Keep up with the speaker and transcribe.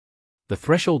The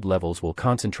threshold levels will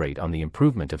concentrate on the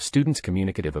improvement of students'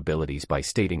 communicative abilities by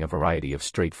stating a variety of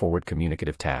straightforward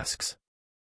communicative tasks.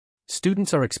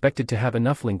 Students are expected to have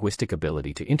enough linguistic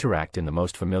ability to interact in the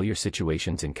most familiar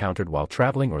situations encountered while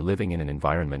traveling or living in an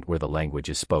environment where the language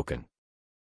is spoken.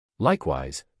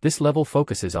 Likewise, this level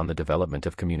focuses on the development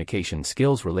of communication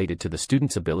skills related to the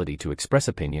student's ability to express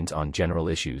opinions on general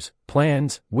issues,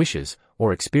 plans, wishes,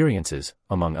 or experiences,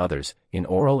 among others, in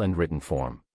oral and written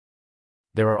form.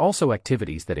 There are also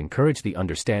activities that encourage the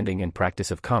understanding and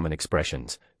practice of common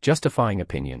expressions, justifying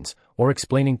opinions, or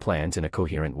explaining plans in a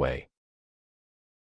coherent way.